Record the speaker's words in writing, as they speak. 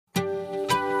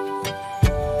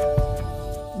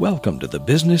Welcome to the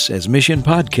Business as Mission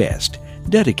podcast,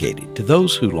 dedicated to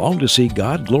those who long to see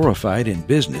God glorified in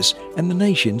business and the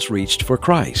nations reached for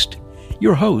Christ.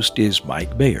 Your host is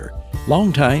Mike Bayer,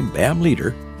 longtime BAM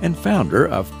leader and founder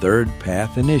of Third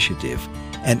Path Initiative,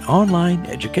 an online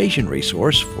education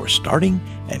resource for starting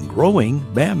and growing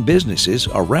BAM businesses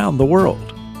around the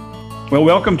world. Well,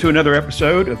 welcome to another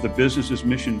episode of the Business as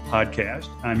Mission podcast.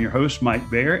 I'm your host, Mike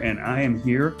Bayer, and I am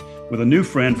here with a new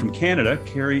friend from Canada,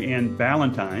 Carrie Ann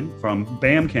Ballantyne from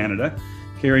BAM Canada.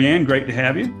 Carrie Ann, great to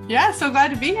have you. Yeah, so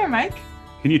glad to be here, Mike.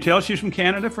 Can you tell she's from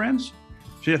Canada, friends?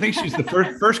 I think she's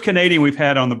the first Canadian we've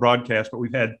had on the broadcast, but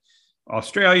we've had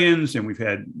Australians and we've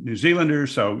had New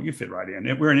Zealanders, so you fit right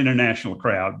in. We're an international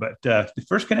crowd, but the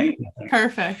first Canadian, I think.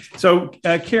 Perfect. So,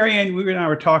 Carrie Ann, we and I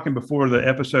were talking before the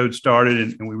episode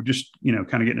started, and we were just, kind of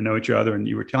getting to know each other, and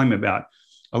you were telling me about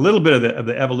a little bit of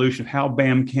the evolution of how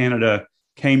BAM Canada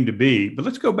came to be. But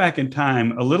let's go back in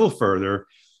time a little further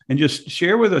and just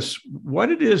share with us what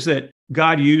it is that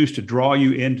God used to draw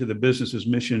you into the Business as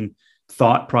Mission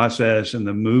thought process and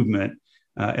the movement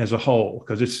as a whole,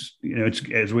 because it's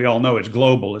as we all know, it's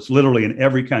global. It's literally in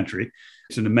every country.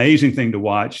 It's an amazing thing to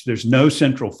watch. There's no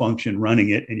central function running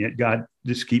it, and yet God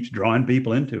just keeps drawing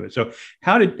people into it. So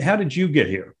how did you get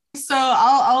here? So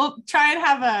I'll try and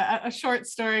have a short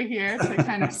story here to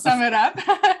kind of sum it up.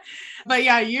 But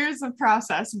yeah, years of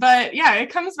process. But yeah,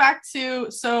 it comes back to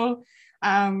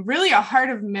really a heart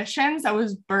of missions that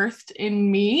was birthed in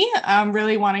me,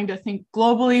 really wanting to think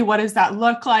globally. What does that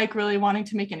look like? Really wanting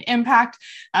to make an impact.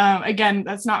 Again,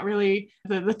 that's not really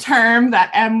the term.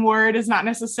 That M word is not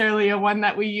necessarily a one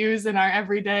that we use in our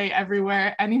everyday,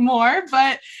 everywhere anymore.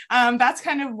 But that's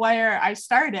kind of where I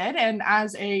started. And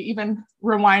as even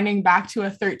rewinding back to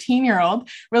a 13-year-old,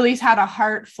 really had a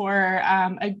heart for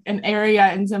an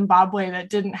area in Zimbabwe that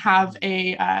didn't have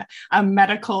a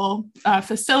medical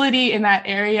facility in that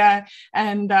area.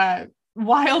 And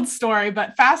wild story,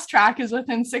 but fast track is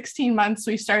within 16 months,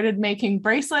 we started making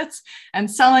bracelets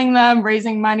and selling them,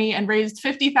 raising money, and raised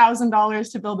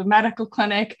 $50,000 to build a medical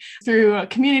clinic through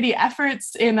community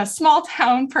efforts in a small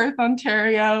town, Perth,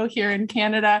 Ontario, here in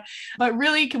Canada, but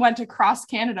really went across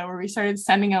Canada where we started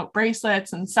sending out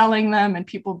bracelets and selling them and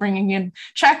people bringing in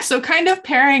checks. So kind of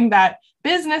pairing that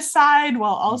business side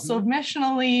while also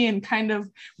missionally, and kind of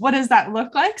what does that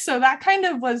look like? So that kind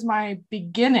of was my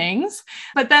beginnings.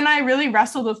 But then I really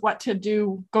wrestled with what to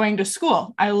do going to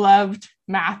school. I loved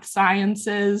math,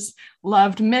 sciences,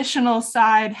 loved missional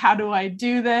side. How do I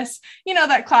do this?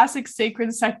 That classic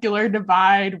sacred secular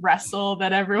divide wrestle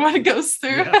that everyone goes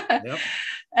through. Yep.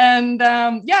 And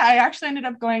I actually ended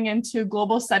up going into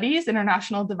global studies,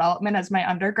 international development as my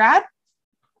undergrad.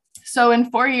 So in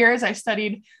 4 years, I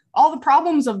studied all the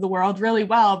problems of the world really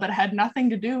well, but it had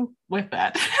nothing to do with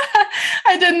that.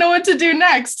 I didn't know what to do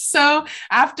next. So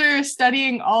after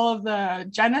studying all of the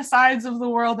genocides of the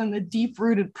world and the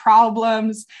deep-rooted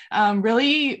problems,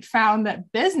 really found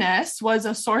that business was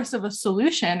a source of a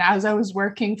solution as I was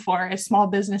working for a small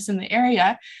business in the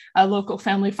area, a local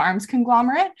family farms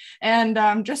conglomerate,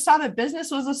 and just saw that business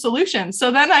was a solution.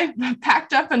 So then I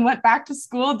packed up and went back to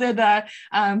school, did a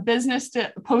business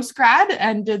to post-grad,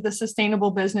 and did the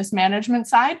sustainable business management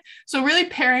side. So really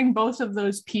pairing both of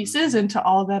those pieces into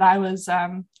all that I was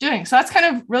doing. So that's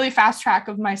kind of really fast track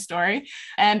of my story.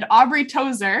 And Aubrey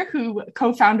Tozer, who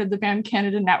co-founded the BAM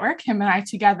Canada Network, him and I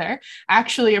together,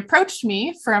 actually approached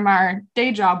me from our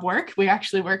day job work. We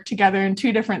actually worked together in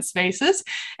two different spaces,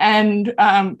 and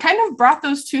kind of brought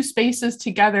those two spaces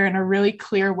together in a really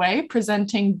clear way,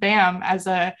 presenting BAM as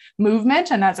a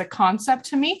movement and as a concept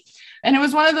to me. And it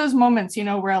was one of those moments,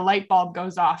 where a light bulb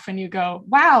goes off and you go,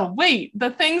 wow, wait,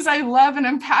 the things I love and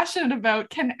am passionate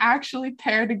about can actually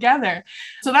pair together.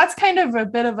 So that's kind of a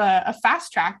bit of a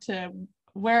fast track to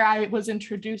where I was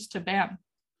introduced to BAM.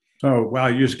 Oh, wow.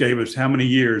 You just gave us how many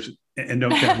years? And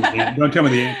don't tell me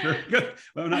the answer.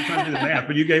 Well, I'm not trying to do the math,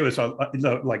 but you gave us a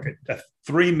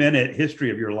 3-minute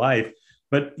history of your life.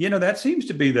 But, that seems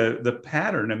to be the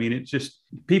pattern. I mean, it's just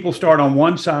people start on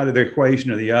one side of the equation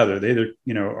or the other. They either,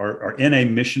 are in a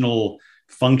missional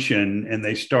function, and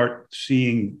they start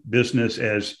seeing business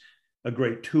as a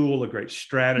great tool, a great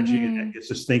strategy. And that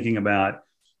gets us thinking about,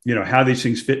 how these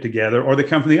things fit together, or they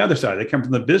come from the other side. They come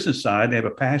from the business side. They have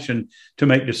a passion to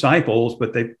make disciples,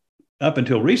 but they've up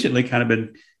until recently kind of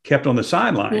been kept on the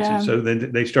sidelines. Yeah. And so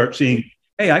then they start seeing,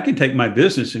 hey, I can take my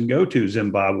business and go to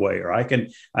Zimbabwe, or I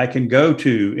can go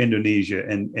to Indonesia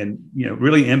and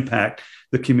really impact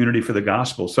the community for the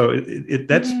gospel. So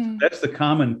that's the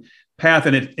common path.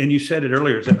 And you said it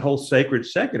earlier, it's that whole sacred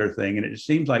secular thing. And it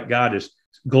seems like God is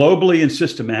globally and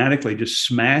systematically just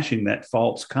smashing that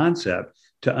false concept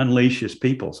to unleash his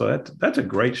people. So that's a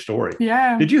great story.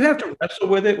 Yeah. Did you have to wrestle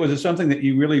with it? Was it something that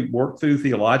you really worked through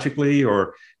theologically,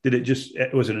 or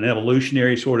was it an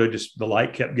evolutionary sort of just the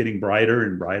light kept getting brighter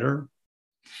and brighter?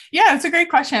 Yeah, it's a great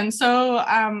question. So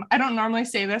I don't normally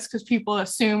say this because people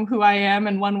assume who I am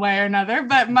in one way or another,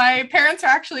 but my parents are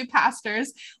actually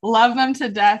pastors, love them to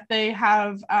death. They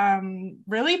have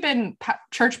really been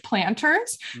church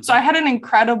planters. Mm-hmm. So I had an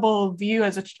incredible view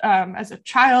as a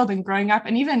child and growing up.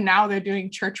 And even now they're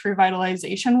doing church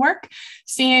revitalization work,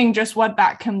 seeing just what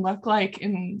that can look like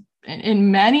in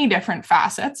many different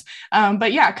facets.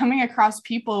 But yeah, coming across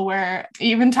people where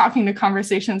even talking to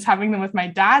conversations, having them with my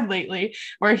dad lately,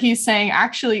 where he's saying,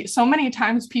 actually, so many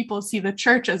times people see the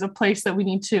church as a place that we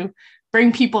need to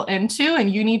bring people into,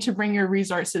 and you need to bring your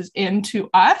resources into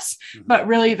us. Mm-hmm. But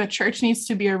really the church needs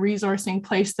to be a resourcing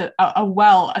place, that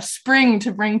a spring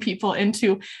to bring people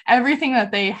into everything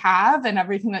that they have and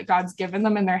everything that God's given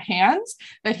them in their hands,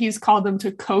 that he's called them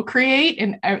to co-create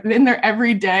in their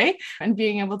everyday, and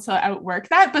being able to outwork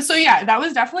that. But so, yeah, that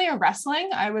was definitely a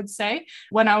wrestling, I would say,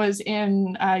 when I was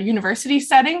in a university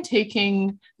setting,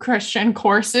 taking Christian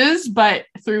courses, but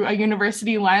through a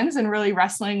university lens, and really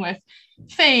wrestling with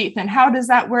faith and how does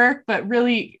that work, but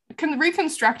really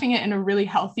reconstructing it in a really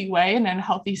healthy way and in a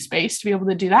healthy space to be able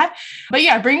to do that. But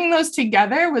yeah, bringing those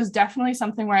together was definitely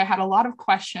something where I had a lot of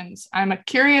questions. I'm a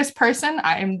curious person.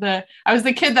 I was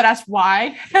the kid that asked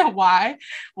why, why,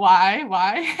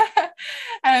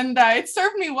 and it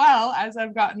served me well as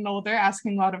I've gotten older,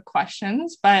 asking a lot of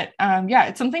questions. But yeah,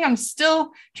 it's something I'm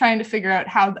still trying to figure out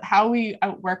how we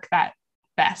outwork that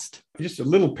best. Just a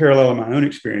little parallel in my own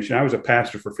experience. I was a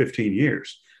pastor for 15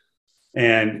 years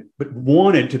but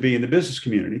wanted to be in the business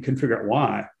community. Couldn't figure out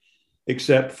why,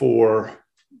 except for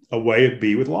a way to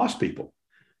be with lost people.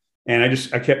 And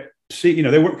I kept seeing,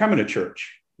 they weren't coming to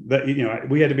church, but,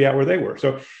 we had to be out where they were.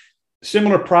 So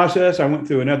similar process. I went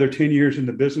through another 10 years in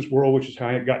the business world, which is how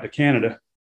I got to Canada,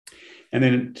 and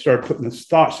then started putting the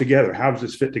thoughts together. How does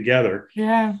this fit together?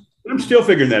 Yeah. I'm still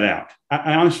figuring that out.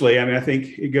 I honestly, I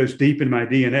think it goes deep in my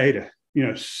DNA to,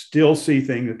 still see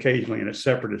things occasionally in a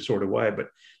separatist sort of way. But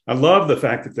I love the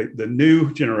fact that the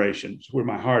new generations, where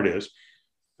my heart is,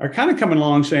 are kind of coming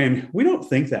along saying, we don't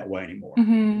think that way anymore.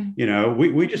 Mm-hmm.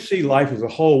 We just see life as a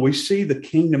whole. We see the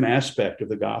kingdom aspect of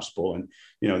the gospel, and,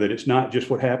 that it's not just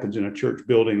what happens in a church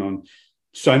building on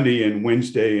Sunday and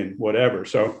Wednesday and whatever.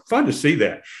 So fun to see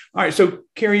that. All right. So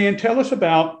Carrie Ann, tell us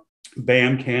about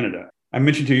BAM Canada. I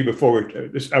mentioned to you before,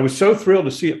 I was so thrilled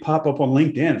to see it pop up on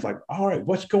LinkedIn. It's like, all right,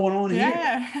 what's going on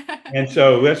here? And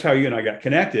so that's how you and I got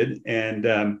connected. And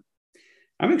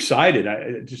I'm excited.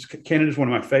 Canada's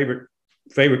one of my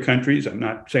favorite countries. I'm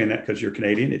not saying that because you're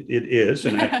Canadian. It is.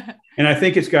 And I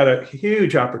think it's got a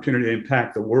huge opportunity to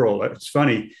impact the world. It's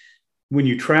funny, when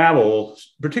you travel,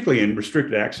 particularly in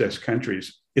restricted access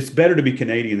countries, it's better to be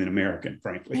Canadian than American,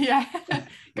 frankly. Yeah.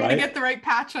 Got to get the right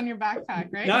patch on your backpack,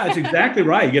 right? No, that's exactly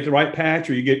right. You get the right patch,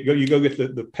 or you go get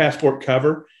the passport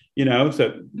cover, So,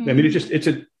 mm-hmm. I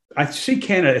mean, I see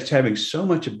Canada as having so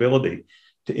much ability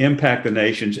to impact the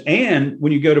nations. And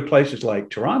when you go to places like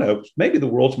Toronto, maybe the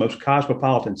world's most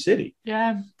cosmopolitan city.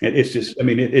 Yeah. It's just, I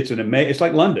mean, it's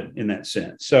like London in that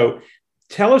sense. So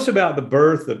tell us about the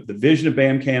birth of the vision of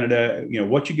BAM Canada,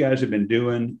 what you guys have been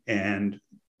doing, and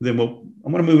then I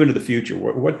want to move into the future.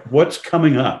 What's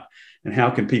coming up, and how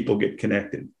can people get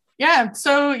connected? Yeah,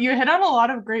 so you hit on a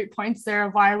lot of great points there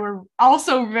of why we're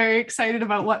also very excited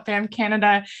about what BAM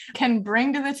Canada can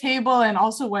bring to the table, and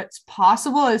also what's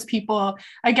possible as people,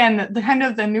 again, the kind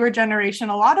of the newer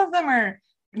generation, a lot of them are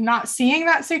not seeing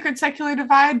that sacred secular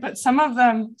divide, but some of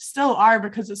them still are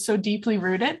because it's so deeply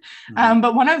rooted. Mm-hmm.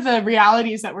 But one of the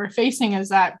realities that we're facing is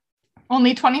that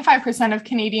only 25% of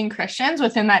Canadian Christians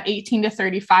within that 18 to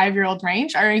 35-year-old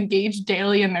range are engaged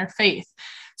daily in their faith.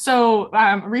 So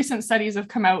recent studies have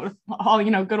come out with all,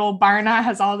 good old Barna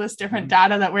has all this different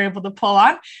data that we're able to pull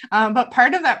on. But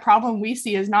part of that problem we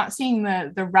see is not seeing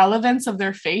the relevance of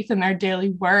their faith in their daily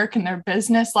work and their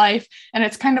business life. And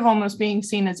it's kind of almost being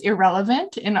seen as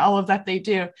irrelevant in all of that they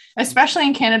do, especially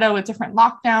in Canada with different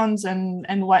lockdowns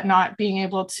and whatnot, being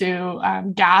able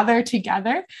to gather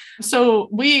together. So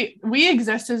we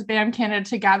exist as BAM Canada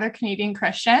to gather Canadian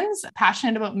Christians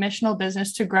passionate about missional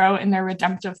business to grow in their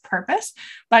redemptive purpose,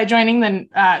 by joining the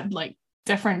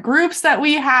different groups that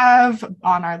we have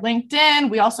on our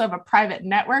LinkedIn. We also have a private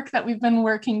network that we've been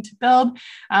working to build,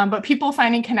 but people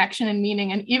finding connection and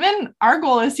meaning. And even our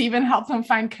goal is to even help them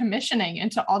find commissioning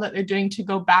into all that they're doing to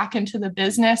go back into the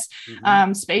business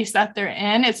space that they're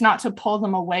in. It's not to pull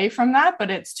them away from that,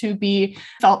 but it's to be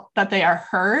felt that they are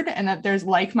heard and that there's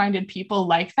like-minded people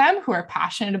like them who are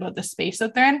passionate about the space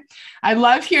that they're in. I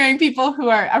love hearing people who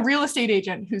are a real estate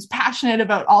agent who's passionate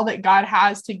about all that God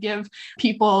has to give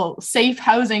people safe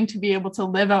housing to be able to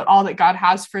live out all that God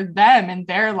has for them in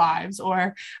their lives,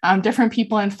 or different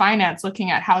people in finance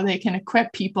looking at how they can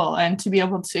equip people and to be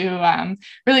able to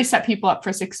really set people up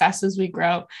for success as we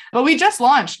grow. But we just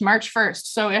launched March 1st,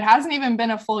 so it hasn't even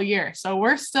been a full year. So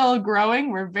we're still growing.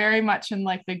 We're very much in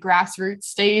like the grassroots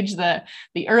stage, the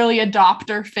early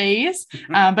adopter phase.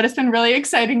 But it's been really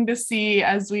exciting to see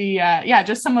as we,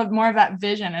 just more of that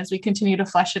vision as we continue to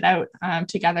flesh it out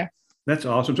together. That's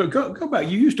awesome. So go back.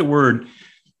 You used a word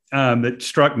that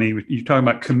struck me. You're talking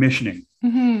about commissioning.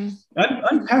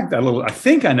 Unpack that a little. I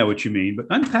think I know what you mean, but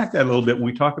unpack that a little bit when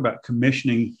we talk about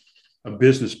commissioning a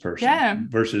business person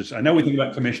versus, I know we think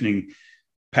about commissioning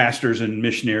pastors and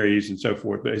missionaries and so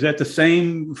forth, but is that the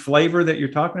same flavor that you're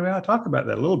talking about? Talk about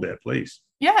that a little bit, please.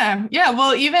 Yeah.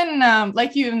 Well, even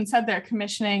like you even said there,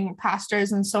 commissioning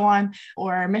pastors and so on,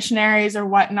 or missionaries or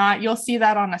whatnot, you'll see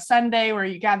that on a Sunday where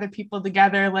you gather people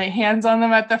together, lay hands on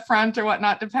them at the front or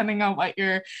whatnot, depending on what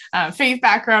your faith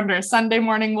background or Sunday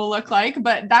morning will look like.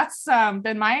 But that's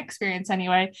been my experience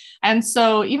anyway. And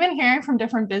so even hearing from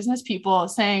different business people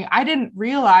saying, I didn't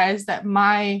realize that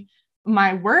my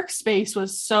workspace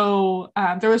was so,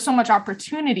 there was so much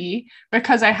opportunity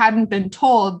because I hadn't been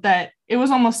told that it was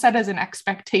almost set as an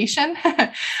expectation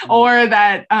or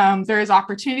that there is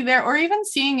opportunity there, or even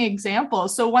seeing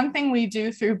examples. So one thing we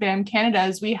do through BAM Canada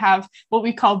is we have what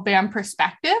we call BAM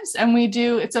Perspectives. And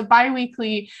it's a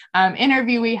biweekly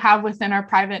interview we have within our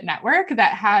private network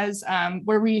that has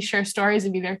where we share stories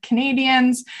of either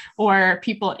Canadians or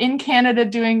people in Canada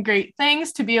doing great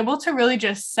things to be able to really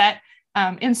just set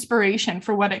inspiration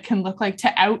for what it can look like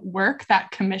to outwork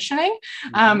that commissioning,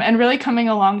 and really coming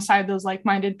alongside those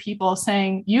like-minded people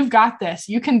saying, you've got this,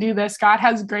 you can do this, God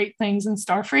has great things in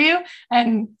store for you.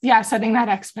 And setting that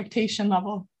expectation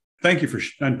level. Thank you for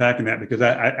unpacking that, because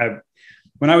I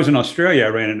when I was in Australia, I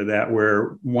ran into that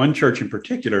where one church in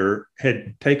particular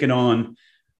had taken on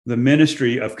the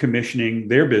ministry of commissioning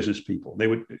their business people. They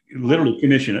would literally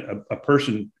commission a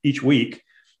person each week,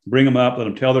 bring them up, let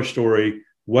them tell their story,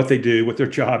 what they do, what their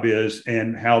job is,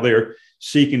 and how they're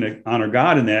seeking to honor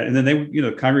God in that. And then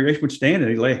the congregation would stand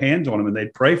and they'd lay hands on them and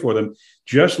they'd pray for them,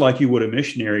 just like you would a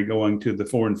missionary going to the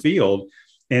foreign field.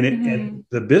 And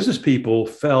the business people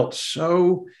felt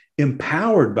so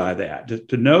empowered by that,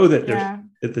 to know that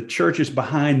that the church is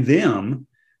behind them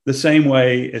the same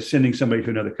way as sending somebody to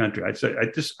another country.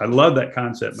 I love that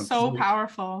concept. So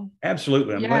powerful.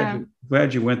 Absolutely. I'm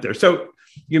glad you went there. So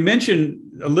you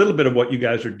mentioned a little bit of what you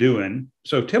guys are doing.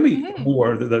 So tell me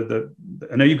more.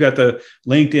 I know you've got the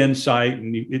LinkedIn site,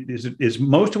 and is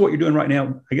most of what you're doing right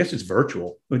now, I guess it's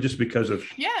virtual, just because of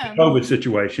the COVID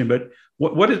situation. But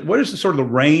what is the sort of the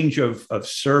range of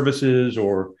services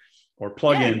or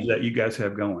plugins that you guys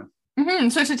have going?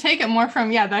 So to take it more from,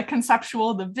 the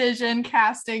conceptual, the vision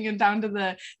casting, and down to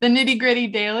the nitty gritty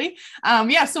daily.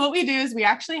 So what we do is we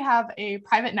actually have a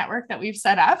private network that we've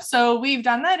set up. So we've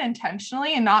done that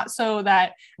intentionally, and not so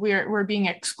that we're being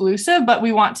exclusive, but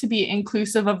we want to be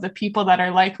inclusive of the people that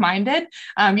are like-minded.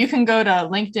 You can go to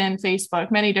LinkedIn, Facebook,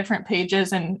 many different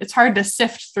pages, and it's hard to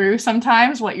sift through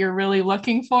sometimes what you're really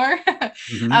looking for.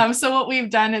 So what we've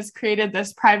done is created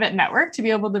this private network to be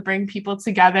able to bring people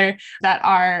together that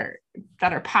are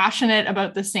passionate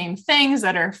about the same things,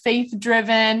 that are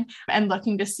faith-driven and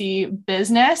looking to see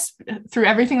business through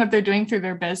everything that they're doing through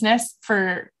their business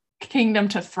for kingdom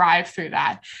to thrive through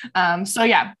that.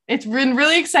 It's been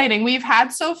really exciting. We've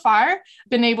had so far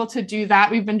been able to do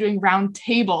that. We've been doing round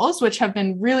tables, which have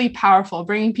been really powerful,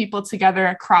 bringing people together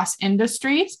across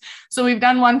industries. So we've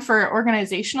done one for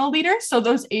organizational leaders. So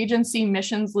those agency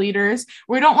missions leaders,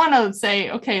 we don't want to say,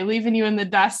 okay, leaving you in the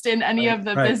dust in any of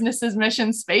the business's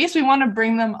mission space. We want to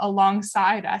bring them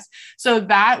alongside us. So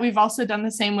that we've also done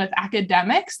the same with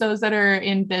academics, those that are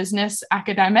in business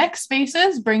academic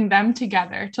spaces, bring them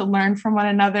together to learn from one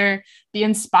another, be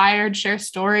inspired, share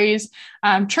stories.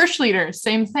 Church leaders,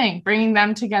 same thing, bringing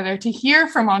them together to hear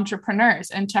from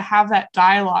entrepreneurs and to have that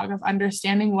dialogue of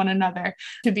understanding one another,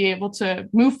 to be able to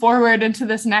move forward into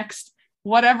this next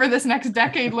whatever this next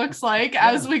decade looks like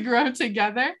as we grow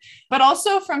together, but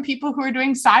also from people who are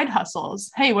doing side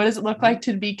hustles. Hey, what does it look like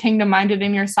to be kingdom minded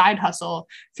in your side hustle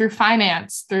through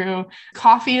finance, through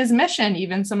coffee as mission,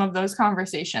 even some of those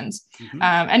conversations.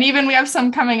 And even we have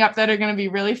some coming up that are going to be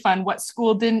really fun. What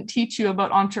school didn't teach you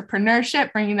about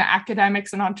entrepreneurship, bringing the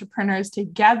academics and entrepreneurs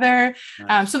together.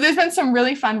 So there's been some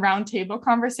really fun roundtable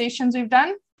conversations we've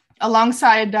done.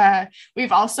 Alongside,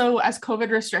 we've also, as COVID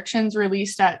restrictions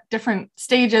released at different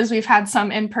stages, we've had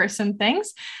some in-person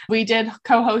things. We did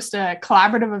co-host a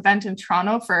collaborative event in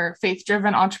Toronto for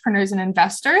faith-driven entrepreneurs and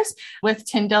investors with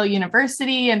Tyndale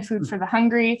University and Food for the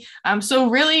Hungry.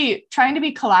 So really trying to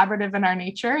be collaborative in our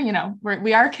nature. You know,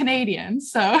 we are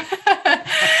Canadians, so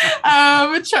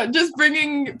just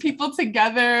bringing people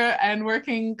together and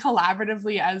working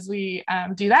collaboratively as we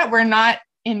do that. We're not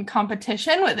in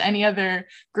competition with any other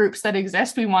groups that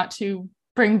exist. We want to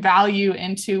bring value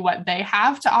into what they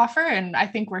have to offer. And I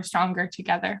think we're stronger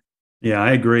together. Yeah,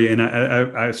 I agree. And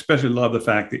I especially love the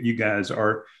fact that you guys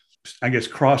are, I guess,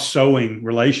 cross-sewing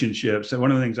relationships. And one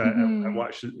of the things I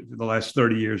watched the last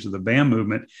 30 years of the BAM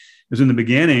movement is in the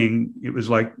beginning, it was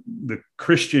like the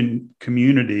Christian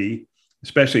community,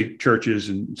 especially churches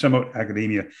and some of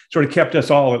academia, sort of kept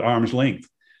us all at arm's length.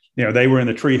 You know, they were in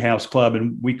the Treehouse Club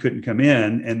and we couldn't come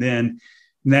in. And then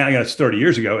now, it's 30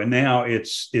 years ago. And now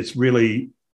it's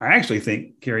really, I actually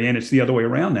think, Carrie Ann, it's the other way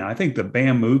around now. I think the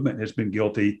BAM movement has been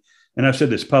guilty. And I've said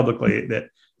this publicly, that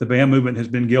the BAM movement has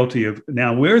been guilty of,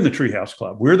 now we're in the Treehouse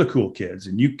Club. We're the cool kids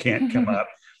and you can't come up,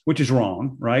 which is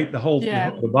wrong, right? The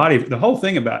whole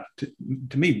thing about,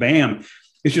 to me, BAM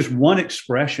is just one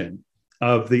expression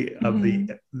of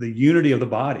the unity of the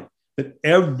body, that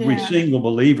every single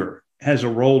believer has a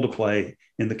role to play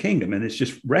in the kingdom. And it's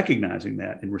just recognizing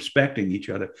that and respecting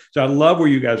each other. So I love where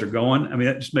you guys are going. I mean,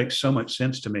 that just makes so much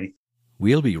sense to me.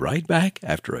 We'll be right back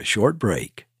after a short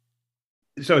break.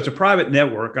 So it's a private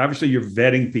network. Obviously, you're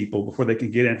vetting people before they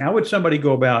can get in. How would somebody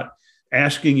go about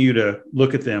asking you to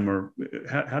look at them, or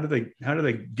how do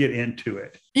they get into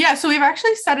it? Yeah, so we've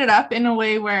actually set it up in a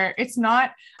way where it's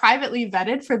not privately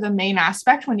vetted for the main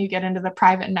aspect when you get into the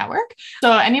private network.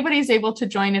 So anybody's able to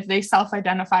join if they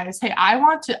self-identify as, hey,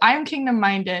 I'm kingdom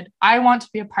minded. I want to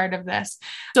be a part of this.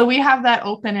 So we have that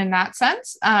open in that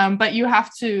sense, but you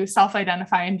have to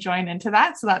self-identify and join into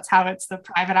that. So that's how it's the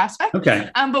private aspect. Okay.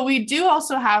 But we do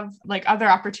also have like other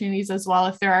opportunities as well.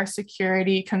 If there are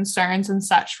security concerns and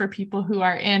such for people who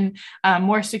are in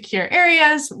more secure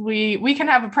areas, we can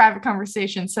have a private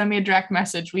conversation. Send me a direct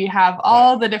message. We have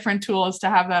all the different tools to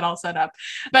have that all set up.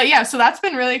 But yeah, so that's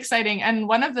been really exciting. And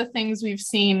one of the things we've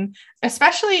seen,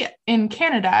 especially in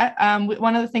Canada,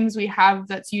 one of the things we have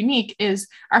that's unique is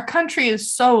our country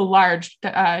is so large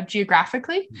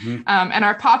geographically, and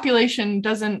our population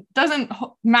doesn't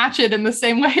match it in the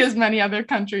same way as many other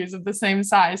countries of the same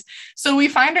size. So we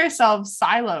find ourselves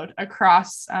siloed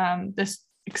across this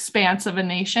expanse of a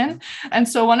nation. And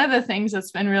so one of the things that's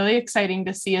been really exciting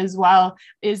to see as well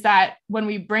is that when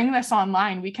we bring this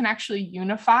online, we can actually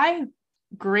unify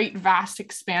great vast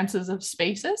expanses of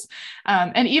spaces.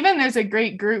 And even there's a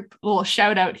great group, little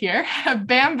shout out here,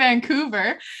 BAM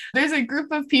Vancouver. There's a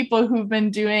group of people who've been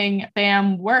doing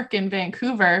BAM work in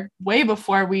Vancouver way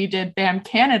before we did BAM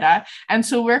Canada. And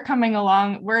so we're coming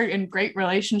along, we're in great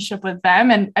relationship with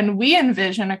them. And we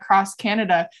envision across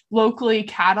Canada, locally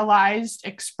catalyzed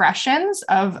expressions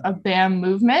of a BAM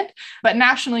movement, but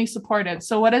nationally supported.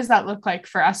 So what does that look like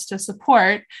for us to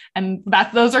support? And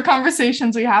those are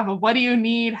conversations we have of what do you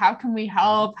need? How can we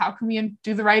help? How can we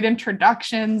do the right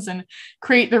introductions and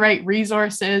create the right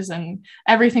resources and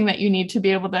everything that you need to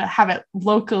be able to have it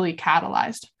locally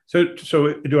catalyzed? So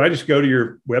do I just go to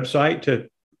your website to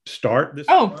start this?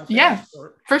 Oh, yeah,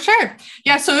 for sure.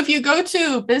 Yeah. So if you go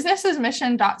to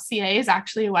businessesmission.ca is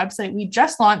actually a website we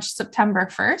just launched September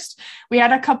 1st. We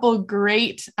had a couple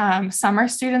great summer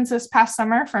students this past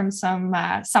summer from some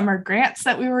summer grants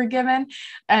that we were given.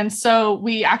 And so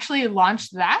we actually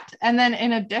launched that. And then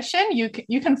in addition, you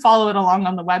can follow it along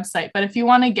on the website. But if you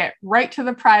want to get right to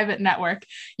the private network,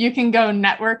 you can go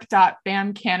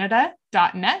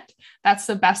network.bamcanada.net. That's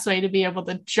the best way to be able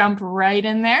to jump right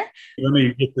in there. Let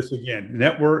me get this again.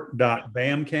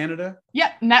 Network.bamcanada?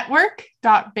 Yep.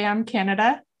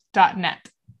 Network.bamcanada.net.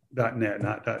 .net,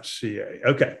 not .ca.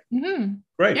 Okay. Mm-hmm.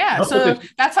 Great. Yeah. So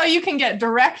that's how you can get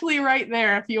directly right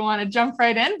there if you want to jump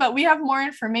right in. But we have more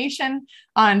information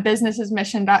on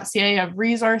businessesmission.ca of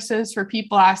resources for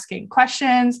people asking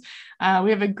questions. We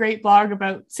have a great blog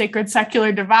about sacred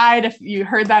secular divide. If you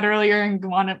heard that earlier and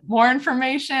wanted more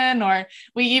information, or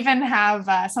we even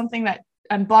have something that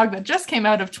blog that just came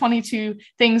out of 22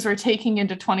 things we're taking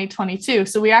into 2022.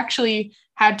 So we actually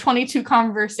had 22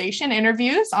 conversation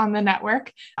interviews on the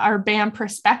network, our BAM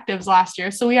perspectives last year.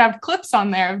 So we have clips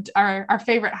on there of our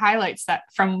favorite highlights that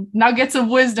from nuggets of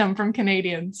wisdom from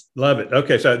Canadians. Love it.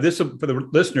 Okay. So this, for the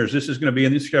listeners, this is going to be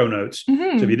in the show notes.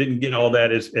 Mm-hmm. So if you didn't get all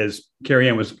that as Carrie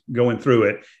Ann was going through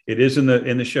it, it is in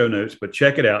the show notes, but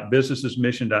check it out,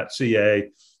 businessesmission.ca.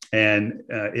 And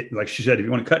like she said, if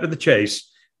you want to cut to the chase,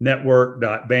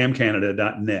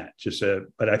 network.bamcanada.net.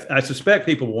 But I suspect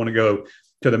people will want to go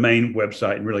to the main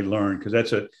website and really learn, because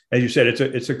that's as you said,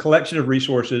 it's a collection of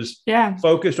resources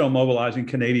focused on mobilizing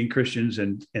Canadian Christians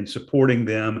and supporting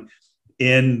them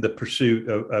in the pursuit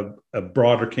of a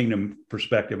broader kingdom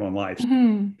perspective on life.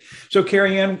 Mm-hmm. So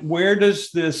Carrie Ann, where does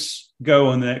this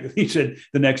go in the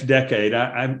next decade?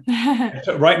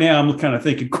 Right now I'm kind of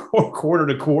thinking quarter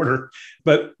to quarter,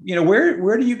 but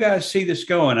where do you guys see this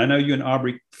going? I know you and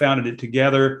Aubrey founded it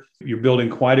together. You're building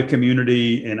quite a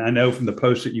community. And I know from the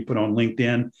posts that you put on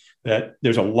LinkedIn that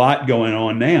there's a lot going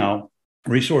on now,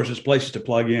 resources, places to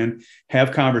plug in,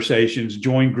 have conversations,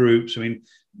 join groups. I mean,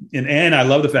 and I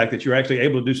love the fact that you're actually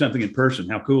able to do something in person.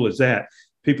 How cool is that?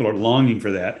 People are longing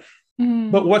for that. Mm-hmm.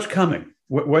 But what's coming?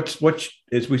 What's,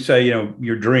 as we say,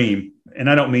 your dream? And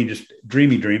I don't mean just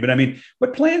dreamy dream, but I mean,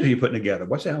 what plans are you putting together?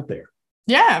 What's out there?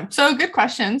 Yeah. So good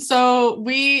question. So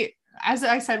as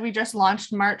I said, we just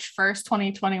launched March 1st,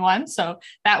 2021. So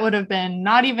that would have been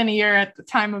not even a year at the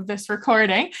time of this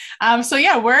recording.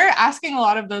 We're asking a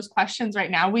lot of those questions right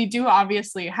now. We do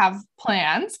obviously have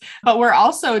plans, but we're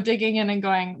also digging in and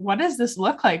going, what does this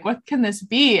look like? What can this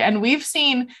be? And we've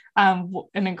seen an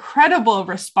incredible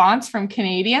response from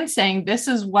Canadians saying, this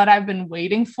is what I've been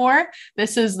waiting for.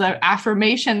 This is the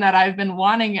affirmation that I've been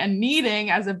wanting and needing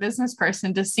as a business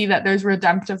person, to see that there's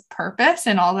redemptive purpose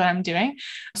in all that I'm doing.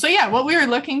 So what we were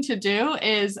looking to do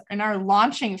is, in our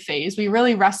launching phase, we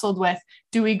really wrestled with,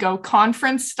 do we go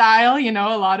conference style?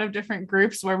 A lot of different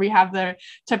groups where we have the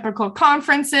typical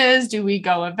conferences. Do we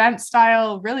go event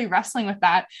style? Really wrestling with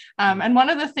that. And one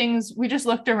of the things, we just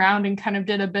looked around and kind of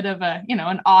did a bit of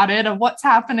an audit of what's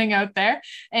happening out there.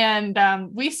 And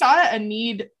we saw a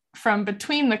need from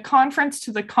between the conference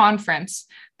to the conference.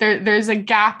 There's a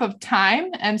gap of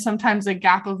time and sometimes a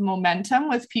gap of momentum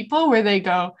with people where they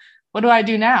go, what do I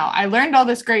do now? I learned all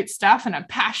this great stuff and I'm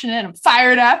passionate, I'm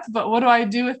fired up, but what do I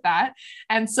do with that?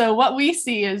 And so what we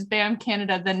see is BAM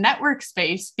Canada, the network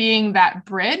space, being that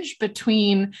bridge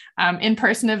between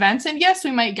in-person events. And yes,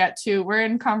 we're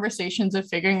in conversations of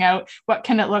figuring out what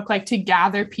can it look like to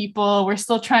gather people. We're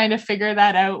still trying to figure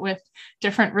that out with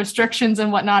different restrictions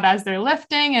and whatnot as they're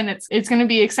lifting. And it's going to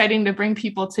be exciting to bring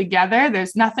people together.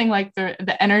 There's nothing like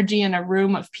the energy in a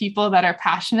room of people that are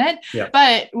passionate,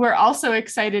 but we're also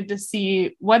excited to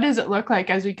see what does it look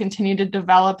like as we continue to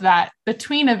develop that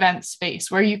between event space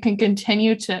where you can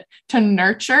continue to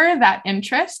nurture that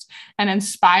interest and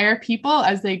inspire people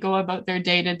as they go about their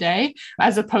day to day,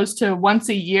 as opposed to once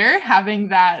a year having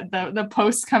the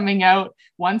posts coming out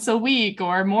once a week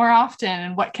or more often.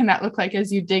 And what can that look like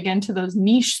as you dig into those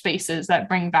niche spaces that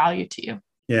bring value to you?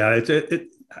 Yeah,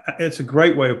 it's a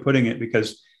great way of putting it,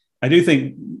 because I do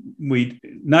think we,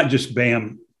 not just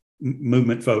BAM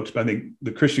movement folks, but I think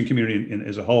the Christian community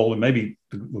as a whole, and maybe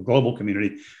the global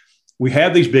community, we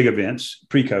have these big events.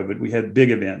 Pre-COVID, we had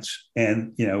big events,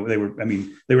 and they were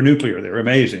nuclear, they were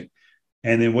amazing.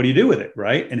 And then what do you do with it,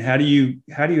 right? And how do you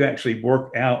actually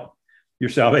work out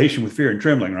your salvation with fear and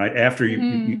trembling, right? After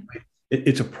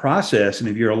it's a process, and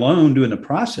if you're alone doing the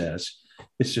process,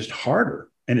 it's just harder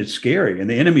and it's scary, and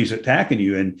the enemy's attacking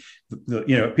you, and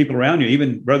people around you,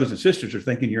 even brothers and sisters, are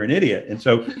thinking you're an idiot. And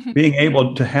so being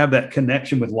able to have that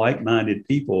connection with like-minded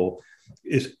people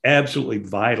is absolutely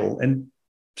vital. And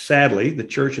sadly, the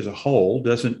church as a whole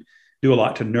doesn't do a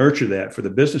lot to nurture that for the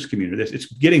business community. It's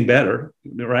getting better,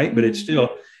 right? But it's still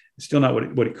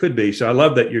not what it could be. So I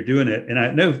love that you're doing it. And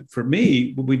I know for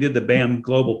me, when we did the BAM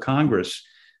Global Congress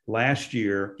last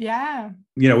year,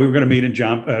 we were going to meet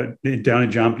down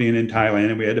in Jomtien and in Thailand,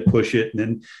 and we had to push it.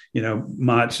 And then,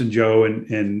 Mats and Joe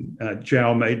and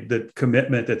Zhao made the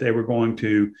commitment that they were going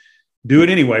to do it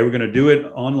anyway. We're going to do it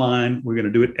online. We're going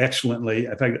to do it excellently.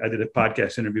 In fact, I did a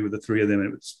podcast interview with the three of them, and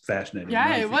it was fascinating.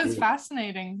 Yeah, it was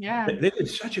fascinating. Yeah. They did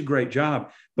such a great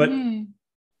job. But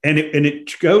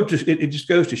it just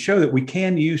goes to show that we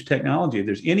can use technology. If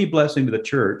there's any blessing to the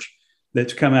church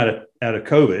that's come out of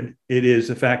COVID, it is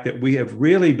the fact that we have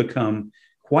really become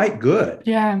quite good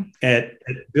at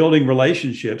building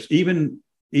relationships, even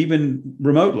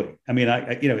remotely. I mean,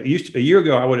 a year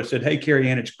ago, I would have said, "Hey, Carrie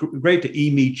Ann, it's great to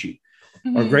meet you."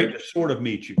 or great to sort of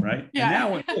meet you, right? Yeah.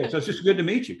 And now so it's just good to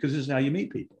meet you because this is how you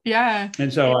meet people. Yeah.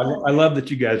 And so I love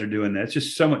that you guys are doing that. It's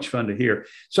just so much fun to hear.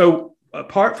 So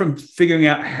apart from figuring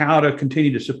out how to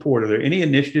continue to support, are there any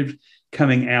initiatives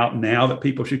coming out now that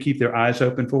people should keep their eyes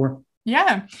open for?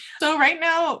 Yeah. So right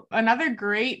now, another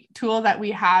great tool that we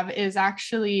have is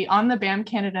actually on the BAM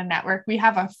Canada network. We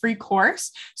have a free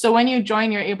course. So when you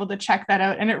join, you're able to check that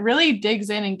out. And it really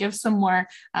digs in and gives some more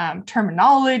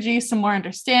terminology, some more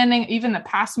understanding, even the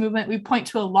past movement. We point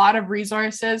to a lot of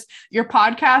resources. Your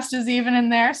podcast is even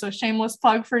in there. So shameless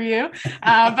plug for you.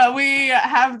 But we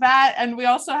have that. And we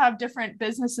also have different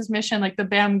businesses mission, like the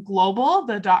BAM Global,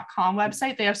 the .com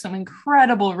website. They have some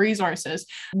incredible resources,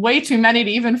 way too many to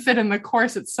even fit in the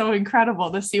course. It's so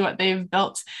incredible to see what they've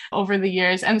built over the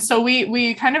years. And so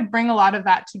we kind of bring a lot of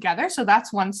that together. So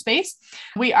that's one space.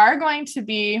 We are going to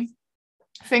be,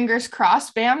 fingers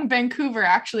crossed, BAM Vancouver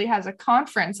actually has a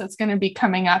conference that's going to be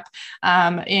coming up.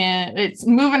 And it's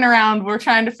moving around. We're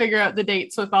trying to figure out the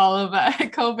dates with all of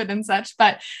COVID and such,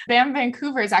 but BAM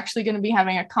Vancouver is actually going to be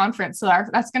having a conference. So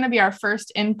that's going to be our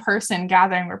first in-person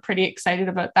gathering. We're pretty excited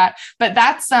about that, but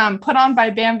that's put on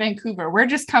by BAM Vancouver. We're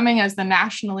just coming as the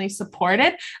nationally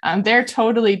supported. They're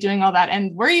totally doing all that.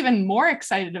 And we're even more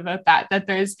excited about that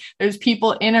there's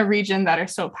people in a region that are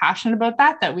so passionate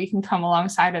about that we can come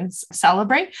alongside and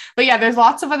celebrate. But yeah, there's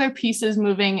lots of other pieces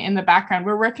moving in the background.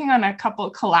 We're working on a couple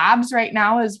of collabs right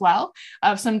now as well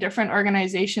of some different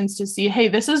organizations to see, hey,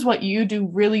 this is what you do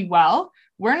really well.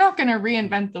 We're not going to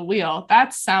reinvent the wheel.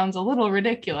 That sounds a little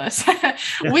ridiculous.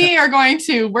 We are going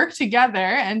to work together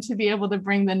and to be able to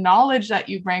bring the knowledge that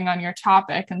you bring on your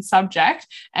topic and subject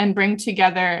and bring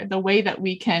together the way that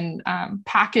we can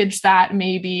package that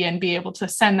maybe and be able to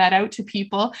send that out to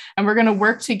people. And we're going to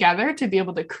work together to be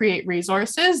able to create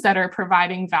resources that are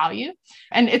providing value.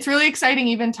 And it's really exciting,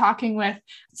 even talking with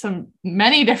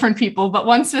many different people, but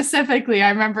one specifically, I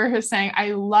remember her saying,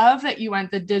 I love that you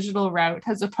went the digital route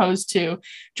as opposed to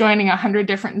joining 100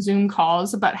 different Zoom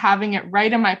calls, but having it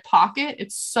right in my pocket.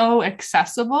 It's so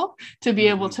accessible to be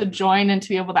able to join and to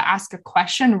be able to ask a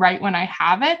question right when I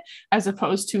have it, as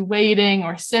opposed to waiting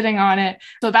or sitting on it.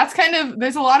 So that's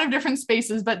there's a lot of different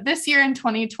spaces, but this year in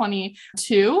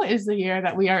 2022 is the year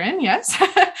that we are in. Yes.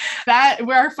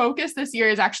 Where our focus this year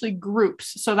is actually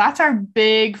groups. So that's our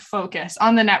big focus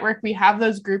on the network. We have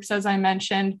those groups, as I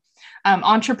mentioned.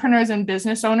 Entrepreneurs and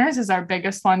business owners is our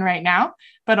biggest one right now,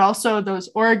 but also those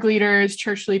org leaders,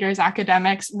 church leaders,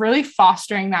 academics, really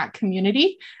fostering that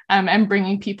community and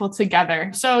bringing people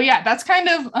together. So yeah, that's kind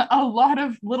of a lot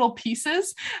of little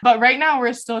pieces, but right now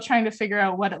we're still trying to figure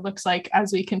out what it looks like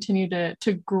as we continue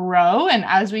to grow and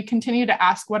as we continue to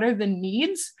ask, what are the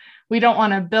needs? We don't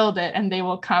want to build it and they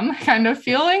will come kind of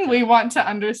feeling. We want to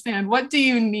understand, what do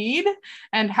you need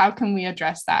and how can we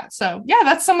address that? So yeah,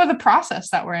 that's some of the process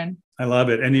that we're in. I love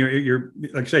it. And you're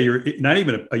like I say, you're not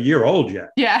even a year old yet.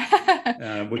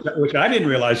 Yeah. which I didn't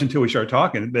realize until we started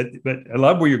talking, but I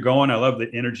love where you're going. I love the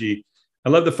energy. I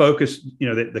love the focus,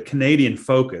 the Canadian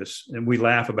focus. And we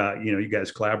laugh about, you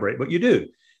guys collaborate, but you do.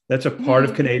 That's a part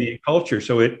of Canadian culture.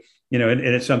 So and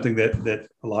it's something that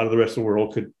a lot of the rest of the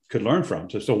world could learn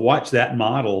from. So watch that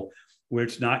model where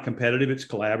it's not competitive, it's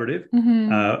collaborative,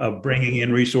 of bringing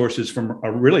in resources from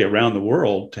really around the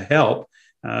world to help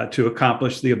to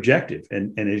accomplish the objective.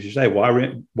 And as you say, why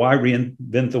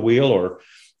reinvent the wheel or,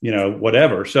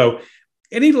 whatever. So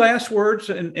any last words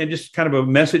and just kind of a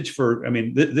message for,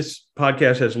 this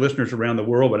podcast has listeners around the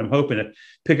world, but I'm hoping to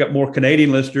pick up more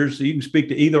Canadian listeners. So you can speak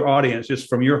to either audience just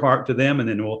from your heart to them, and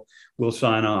then we'll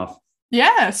sign off.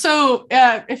 Yeah. So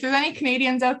if there's any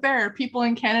Canadians out there or people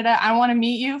in Canada, I want to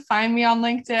meet you. Find me on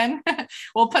LinkedIn.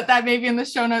 We'll put that maybe in the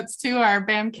show notes too, our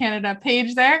BAM Canada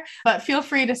page there. But feel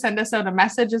free to send us out a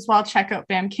message as well. Check out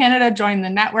BAM Canada, join the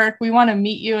network. We want to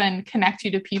meet you and connect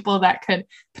you to people that could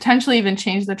potentially even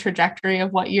change the trajectory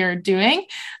of what you're doing.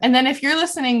 And then if you're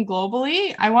listening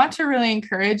globally, I want to really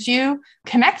encourage you,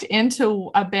 connect into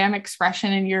a BAM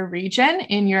expression in your region,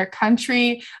 in your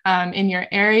country, in your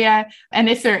area. And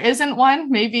if there isn't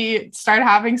one, maybe start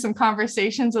having some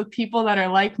conversations with people that are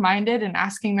like-minded and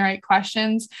asking the right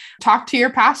questions. Talk to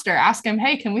your pastor, ask him,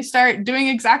 hey, can we start doing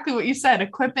exactly what you said,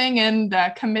 equipping and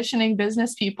commissioning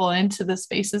business people into the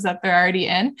spaces that they're already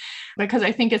in? Because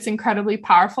I think it's incredibly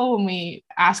powerful when we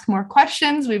ask more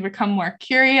questions, we become more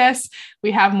curious,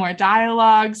 we have more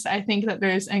dialogues. I think that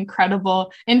there's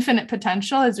incredible, infinite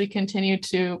potential as we continue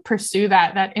to pursue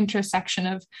that intersection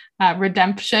of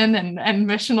redemption and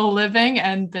missional living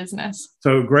and business.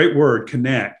 So great word,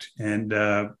 connect. And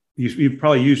you've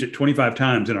probably used it 25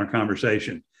 times in our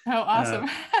conversation. Oh, awesome.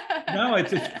 No,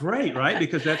 it's great, right?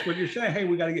 Because that's what you're saying. Hey,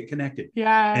 we got to get connected.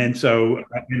 Yeah. And so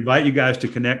I invite you guys to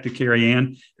connect to Carrie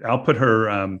Ann. I'll put her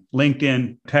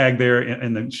LinkedIn tag there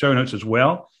in the show notes as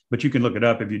well. But you can look it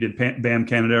up. If you did BAM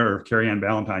Canada or Carrie Ann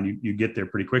Ballantyne, you get there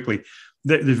pretty quickly.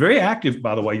 They're very active,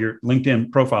 by the way, your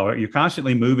LinkedIn profile. You're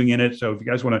constantly moving in it. So if you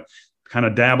guys want to kind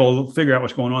of dabble, figure out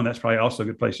what's going on, that's probably also a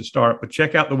good place to start. But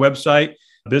check out the website,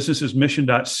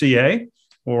 businessesmission.ca,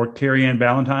 or Carrie Ann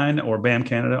Ballantyne or BAM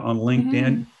Canada on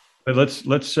LinkedIn. But let's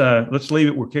leave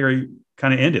it where Carrie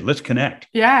kind of ended. Let's connect.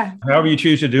 Yeah. However you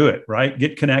choose to do it, right?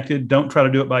 Get connected. Don't try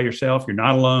to do it by yourself. You're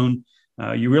not alone.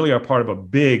 You really are part of a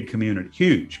big community,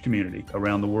 huge community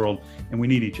around the world, and we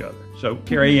need each other. So,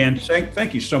 Carrie Ann,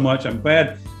 thank you so much. I'm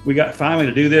glad we got finally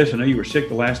to do this. I know you were sick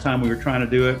the last time we were trying to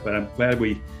do it, but I'm glad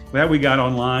we got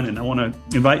online, and I want to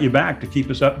invite you back to keep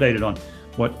us updated on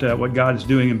what God is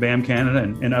doing in BAM Canada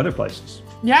and other places.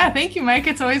 Yeah, thank you, Mike.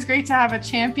 It's always great to have a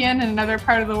champion in another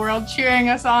part of the world cheering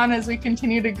us on as we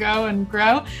continue to go and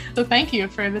grow. So thank you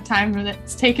for the time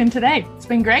that's taken today. It's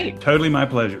been great. Totally my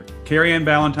pleasure. Carrie Ann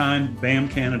Ballantyne, BAM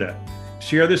Canada.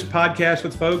 Share this podcast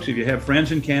with folks. If you have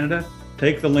friends in Canada,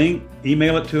 take the link,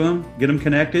 email it to them, get them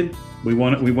connected. We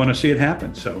want to see it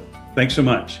happen. So thanks so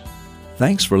much.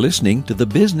 Thanks for listening to the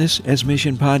Business as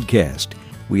Mission podcast.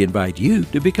 We invite you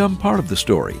to become part of the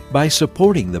story by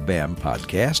supporting the BAM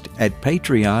podcast at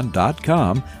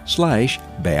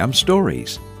patreon.com/BAM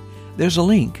Stories. There's a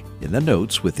link in the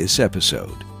notes with this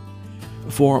episode.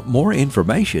 For more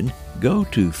information, go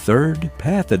to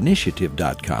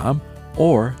thirdpathinitiative.com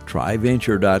or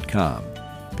tryventure.com.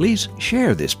 Please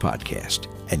share this podcast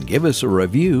and give us a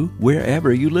review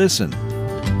wherever you listen.